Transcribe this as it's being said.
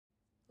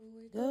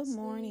Good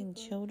morning,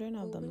 children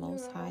of the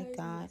Most High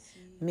God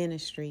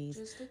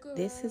Ministries.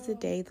 This is the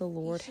day the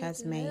Lord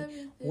has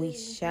made. We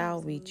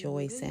shall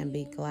rejoice and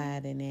be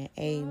glad in it.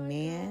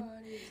 Amen.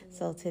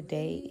 So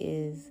today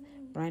is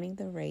Running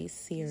the Race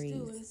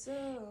series.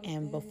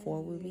 And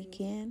before we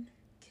begin,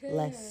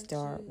 let's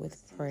start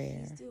with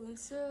prayer.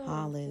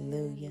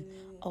 Hallelujah.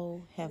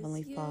 Oh,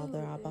 Heavenly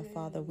Father, Abba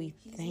Father, we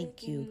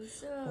thank you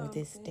for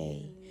this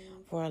day,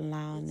 for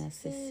allowing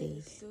us to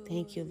see.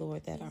 Thank you,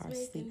 Lord, that our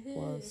sleep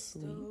was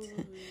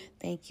sweet.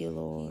 Thank you,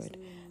 Lord.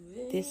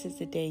 This is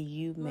the day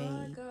you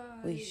made.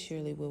 We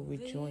surely will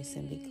rejoice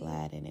and be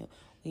glad in it.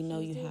 We know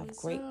you have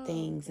great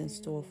things in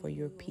store for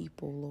your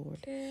people, Lord.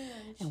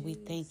 And we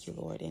thank you,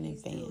 Lord, in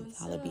advance.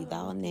 Hallowed be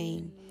thy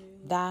name.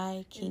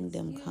 Thy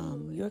kingdom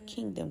come. Your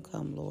kingdom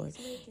come, Lord.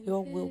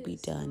 Your will be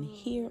done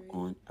here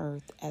on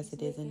earth as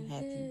it is in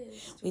heaven.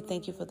 We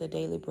thank you for the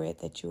daily bread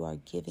that you are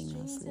giving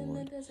us,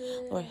 Lord.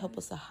 Lord, help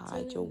us to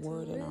hide your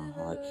word in our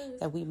heart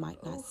that we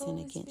might not sin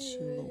against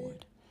you,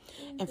 Lord.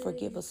 And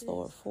forgive us,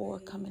 Lord, for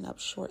coming up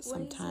short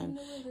sometime,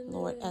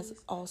 Lord, as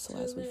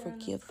we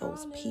forgive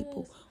those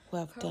people who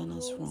have done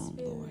us wrong,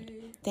 Lord.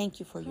 Thank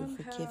you for your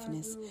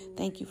forgiveness.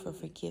 Thank you for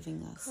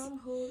forgiving us.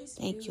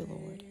 Thank you,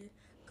 Lord.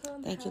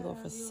 Thank you,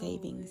 Lord, for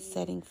saving,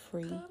 setting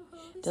free,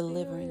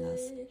 delivering us,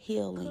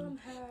 healing.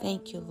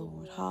 Thank you,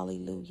 Lord.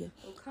 Hallelujah.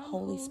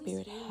 Holy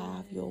Spirit,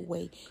 have your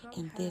way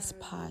in this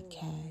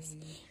podcast.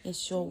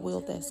 It's your will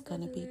that's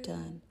going to be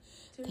done.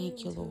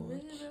 Thank you,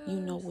 Lord. You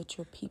know what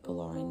your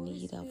people are in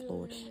need of,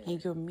 Lord,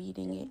 and you're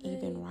meeting it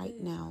even right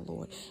now,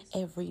 Lord.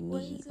 Every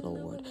need,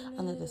 Lord,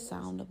 under the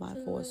sound of my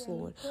voice,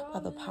 Lord, by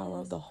the power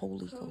of the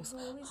Holy Ghost.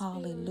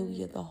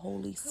 Hallelujah, the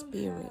Holy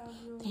Spirit.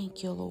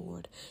 Thank you,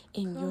 Lord.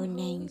 In your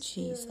name,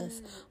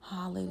 Jesus.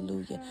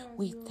 Hallelujah.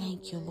 We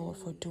thank you, Lord,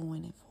 for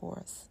doing it for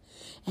us.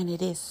 And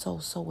it is so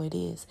it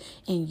is.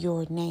 In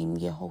your name,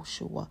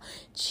 Yehoshua,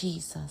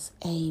 Jesus.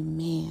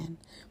 Amen.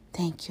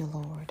 Thank you,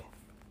 Lord.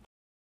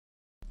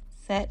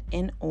 Set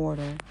in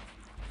order.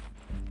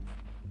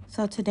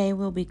 So today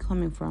we'll be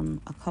coming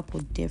from a couple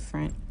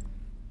different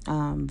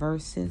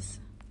verses,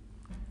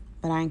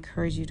 but I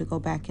encourage you to go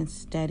back and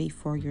study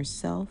for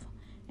yourself.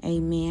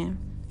 Amen.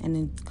 And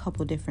in a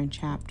couple different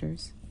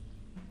chapters.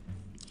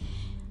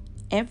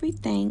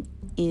 Everything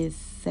is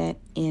set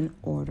in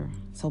order.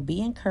 So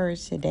be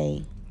encouraged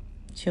today,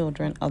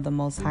 children of the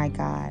Most High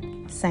God.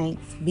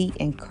 Saints, be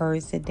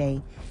encouraged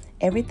today.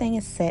 Everything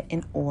is set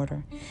in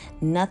order.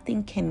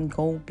 Nothing can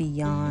go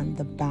beyond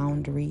the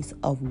boundaries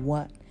of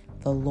what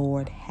the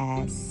Lord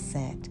has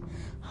set.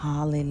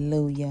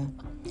 Hallelujah.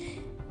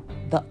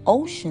 The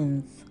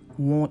oceans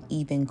won't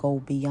even go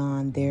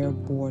beyond their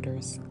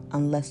borders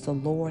unless the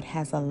Lord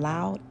has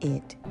allowed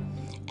it.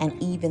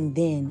 And even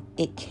then,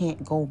 it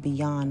can't go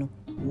beyond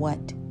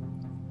what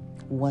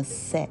was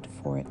set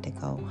for it to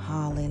go.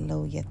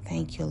 Hallelujah.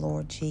 Thank you,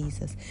 Lord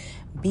Jesus.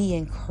 Be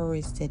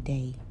encouraged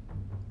today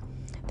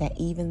that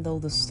even though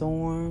the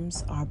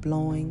storms are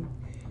blowing,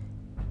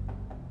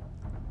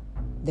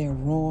 they're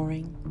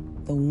roaring,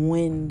 the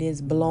wind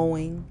is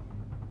blowing,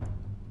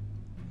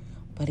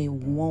 but it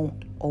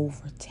won't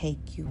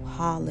overtake you.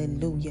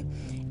 Hallelujah.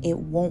 It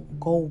won't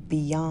go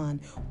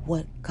beyond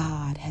what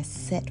God has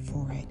set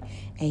for it.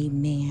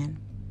 Amen.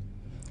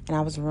 And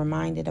I was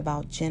reminded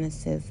about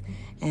Genesis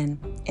and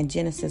in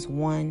Genesis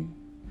 1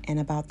 and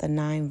about the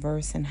 9th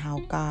verse and how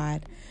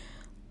God,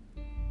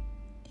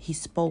 he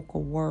spoke a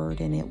word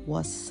and it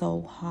was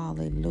so.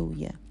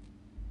 Hallelujah.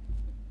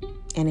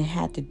 And it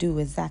had to do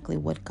exactly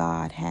what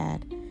God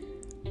had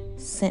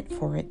sent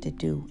for it to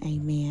do.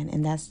 Amen.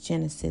 And that's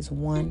Genesis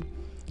 1,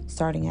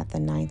 starting at the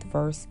 9th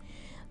verse.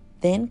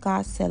 Then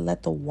God said,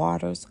 let the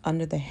waters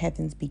under the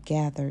heavens be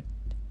gathered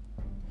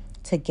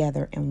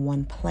together in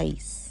one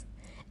place,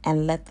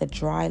 and let the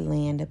dry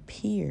land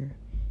appear.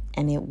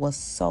 And it was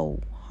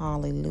so.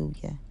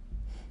 Hallelujah.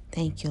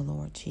 Thank you,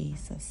 Lord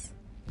Jesus.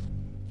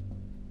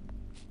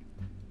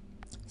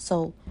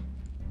 So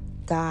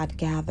God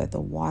gathered the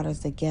waters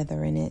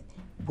together and it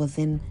was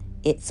in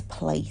its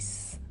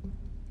place.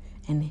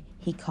 And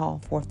he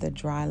called forth the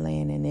dry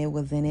land and it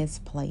was in its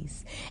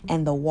place.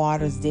 And the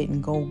waters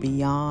didn't go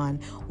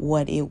beyond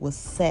what it was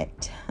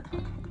set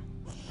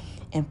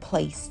and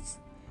placed.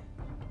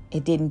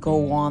 It didn't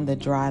go on the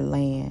dry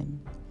land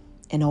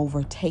and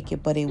overtake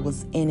it, but it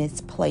was in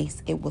its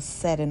place. It was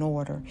set in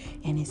order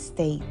and it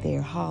stayed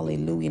there.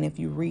 Hallelujah. And if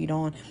you read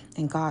on,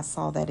 and God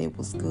saw that it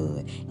was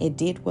good, it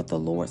did what the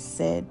Lord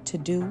said to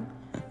do.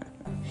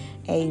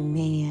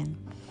 Amen.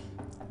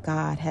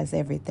 God has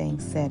everything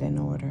set in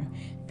order.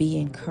 Be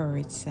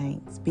encouraged,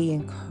 saints. Be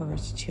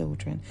encouraged,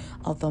 children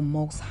of the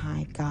Most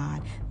High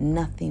God.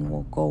 Nothing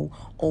will go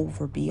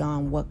over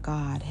beyond what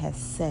God has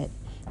set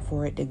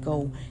for it to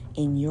go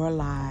in your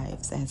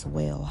lives as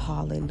well.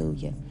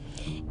 Hallelujah.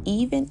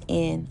 Even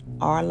in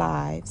our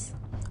lives,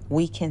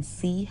 we can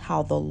see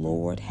how the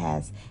Lord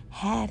has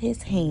had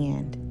his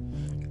hand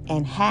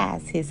and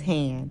has his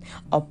hand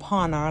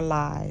upon our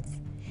lives,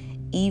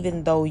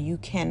 even though you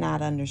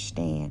cannot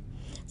understand.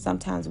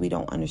 Sometimes we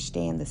don't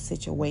understand the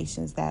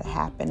situations that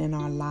happen in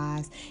our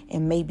lives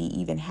and maybe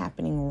even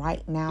happening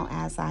right now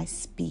as I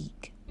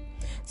speak.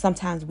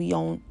 Sometimes we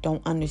don't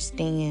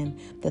understand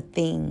the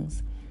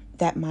things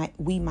that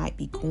we might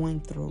be going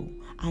through.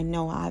 I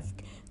know I've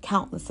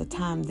countless of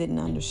times didn't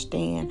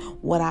understand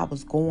what I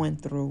was going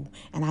through,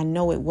 and I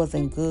know it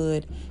wasn't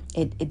good.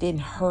 It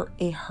didn't hurt.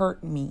 It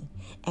hurt me,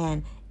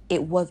 and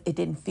it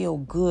didn't feel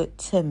good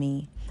to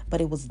me,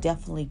 but it was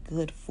definitely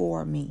good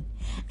for me,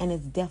 and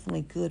it's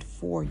definitely good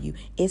for you.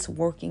 It's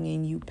working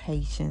in you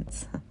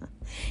patience.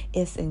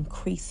 It's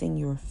increasing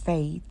your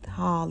faith.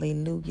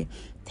 Hallelujah.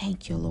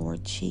 Thank you,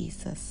 Lord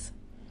Jesus.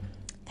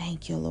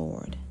 Thank you,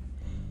 Lord.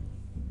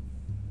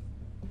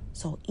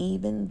 So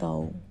even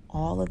though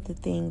all of the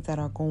things that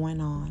are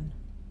going on,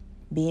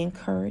 be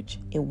encouraged.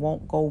 It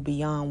won't go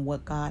beyond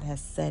what God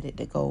has set it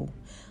to go.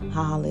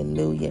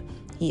 Hallelujah.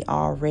 He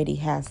already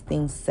has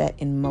things set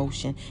in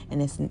motion.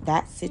 And it's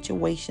that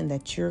situation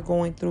that you're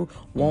going through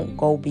won't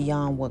go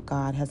beyond what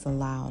God has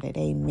allowed it.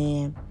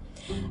 Amen.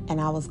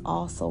 And I was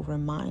also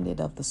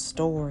reminded of the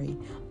story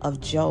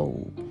of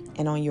Job.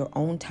 And on your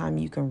own time,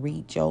 you can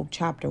read Job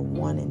chapter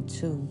 1 and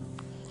 2.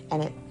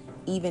 And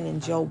even in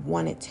Job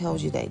 1, it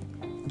tells you that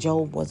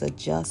Job was a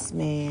just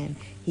man.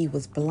 He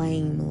was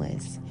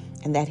blameless,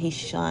 and that he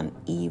shunned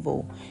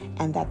evil,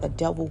 and that the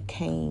devil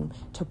came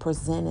to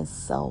present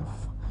himself.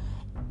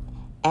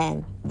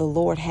 And the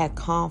Lord had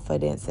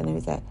confidence in him.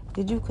 He said,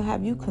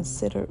 have you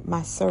considered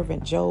my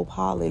servant Job?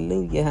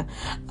 Hallelujah.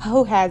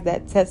 Who has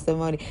that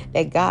testimony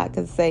that God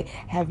can say,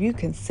 have you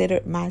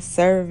considered my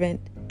servant?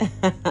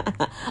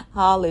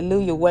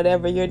 Hallelujah.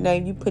 Whatever your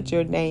name, you put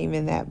your name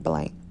in that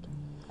blank.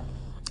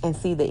 And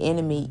see, the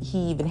enemy,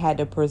 he even had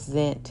to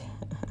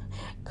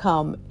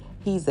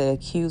he's the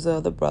accuser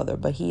of the brother,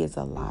 but he is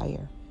a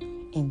liar.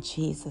 In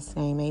Jesus'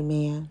 name,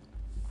 amen.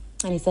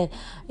 And he said,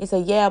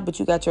 yeah, but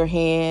you got your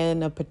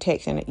hand of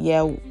protection.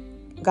 Yeah,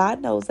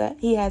 God knows that.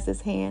 He has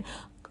his hand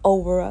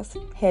over us,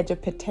 hedge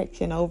of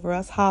protection over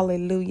us.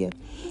 Hallelujah.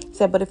 He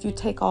said, but if you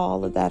take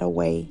all of that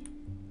away,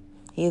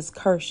 he has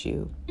cursed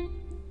you.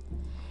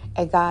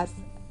 And God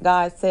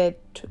said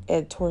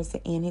towards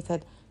the end, he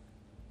said,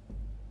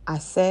 I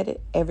said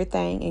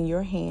everything in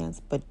your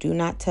hands, but do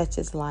not touch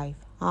his life.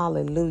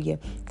 Hallelujah.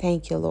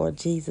 Thank you, Lord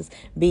Jesus.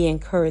 Be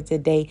encouraged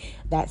today.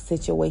 That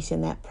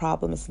situation, that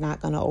problem is not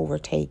going to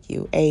overtake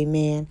you.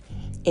 Amen.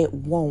 It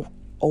won't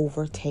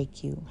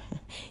overtake you.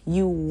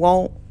 You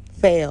won't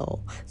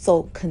fail.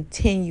 So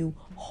continue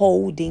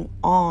holding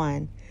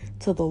on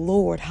to the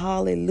Lord.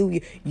 Hallelujah.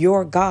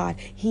 Your God,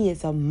 he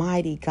is a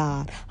mighty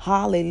God.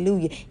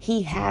 Hallelujah.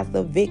 He has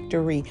the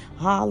victory.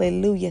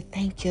 Hallelujah.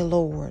 Thank you,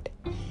 Lord.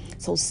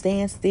 So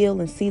stand still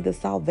and see the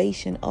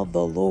salvation of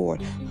the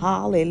Lord.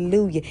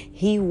 Hallelujah.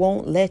 He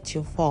won't let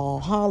you fall.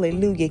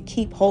 Hallelujah.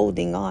 Keep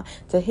holding on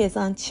to his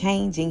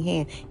unchanging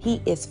hand.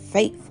 He is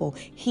faithful.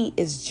 He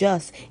is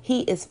just.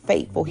 He is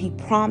faithful. He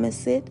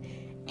promised it,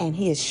 and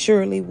he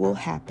surely will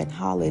happen.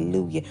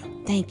 Hallelujah.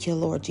 Thank you,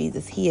 Lord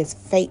Jesus. He is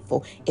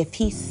faithful. If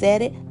he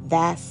said it,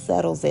 that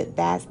settles it.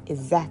 That's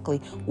exactly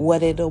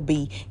what it'll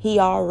be. He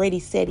already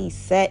said he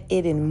set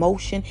it in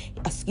motion.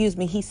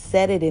 He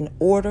set it in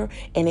order,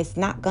 and it's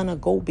not going to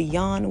go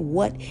beyond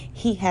what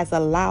he has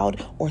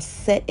allowed or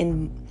set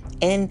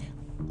in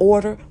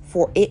order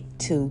for it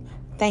to.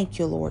 Thank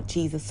you, Lord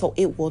Jesus. So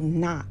it will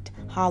not.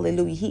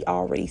 Hallelujah. He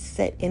already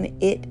set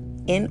it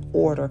in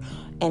order,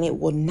 and it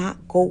will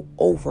not go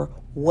over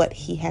what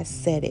he has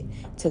set it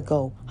to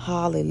go.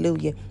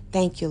 Hallelujah.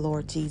 Thank you,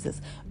 Lord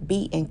Jesus.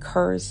 Be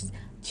encouraged,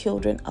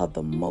 children of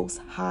the Most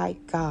High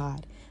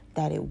God,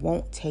 that it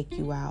won't take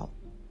you out,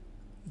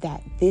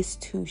 that this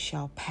too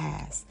shall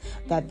pass,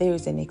 that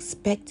there's an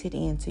expected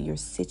end to your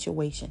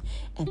situation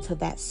and to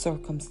that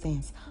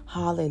circumstance.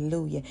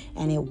 Hallelujah.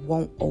 And it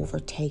won't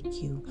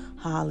overtake you.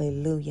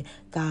 Hallelujah.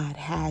 God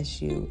has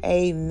you.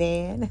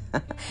 Amen.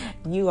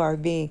 You are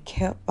being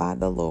kept by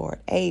the Lord.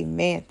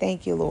 Amen.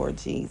 Thank you, Lord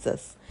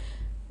Jesus.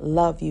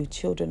 Love you,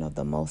 children of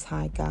the Most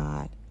High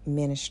God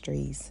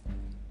Ministries.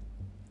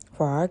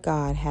 For our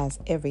God has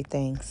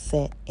everything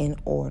set in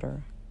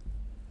order.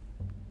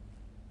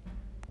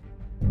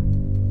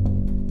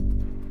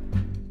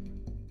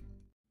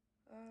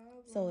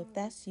 So if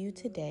that's you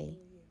today,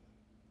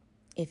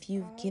 if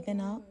you've given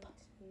up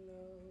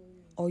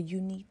or you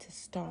need to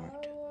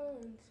start,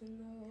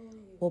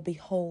 well,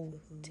 behold,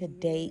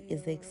 today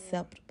is the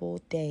acceptable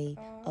day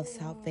of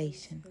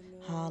salvation.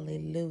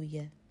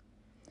 Hallelujah.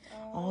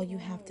 All you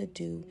have to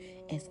do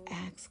is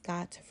ask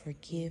God to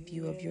forgive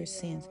you of your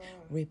sins.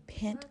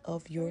 Repent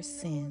of your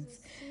sins.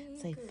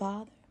 Say,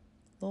 Father,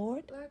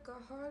 Lord,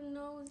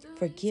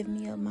 forgive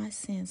me of my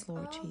sins,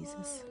 Lord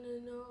Jesus.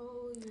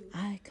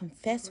 I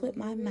confess with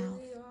my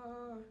mouth,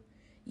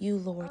 you,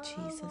 Lord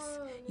Jesus,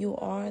 you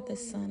are the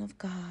Son of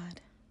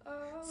God,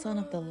 Son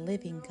of the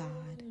living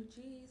God.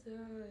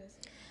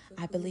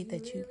 I believe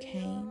that you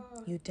came,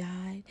 you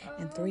died,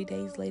 and 3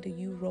 days later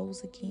you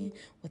rose again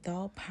with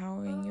all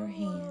power in your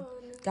hand.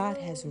 God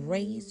has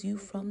raised you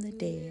from the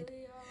dead.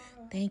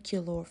 Thank you,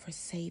 Lord, for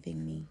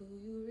saving me.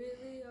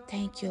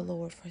 Thank you,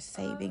 Lord, for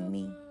saving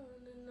me.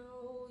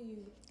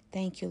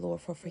 Thank you,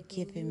 Lord, for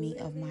forgiving me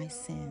of my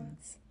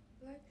sins.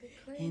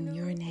 In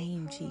your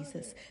name,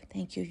 Jesus.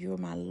 Thank you. You're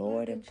my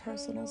Lord and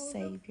personal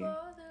Savior.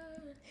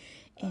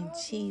 In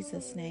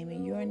Jesus' name,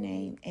 in your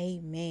name,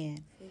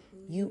 amen.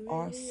 You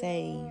are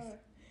saved.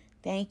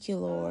 Thank you,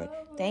 Lord.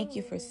 Thank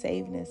you for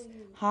saving us.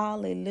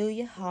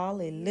 Hallelujah,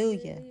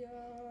 hallelujah.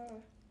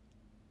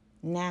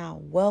 Now,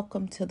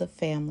 welcome to the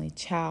family,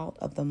 child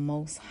of the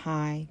Most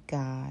High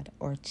God,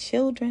 or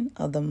children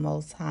of the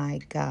Most High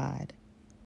God.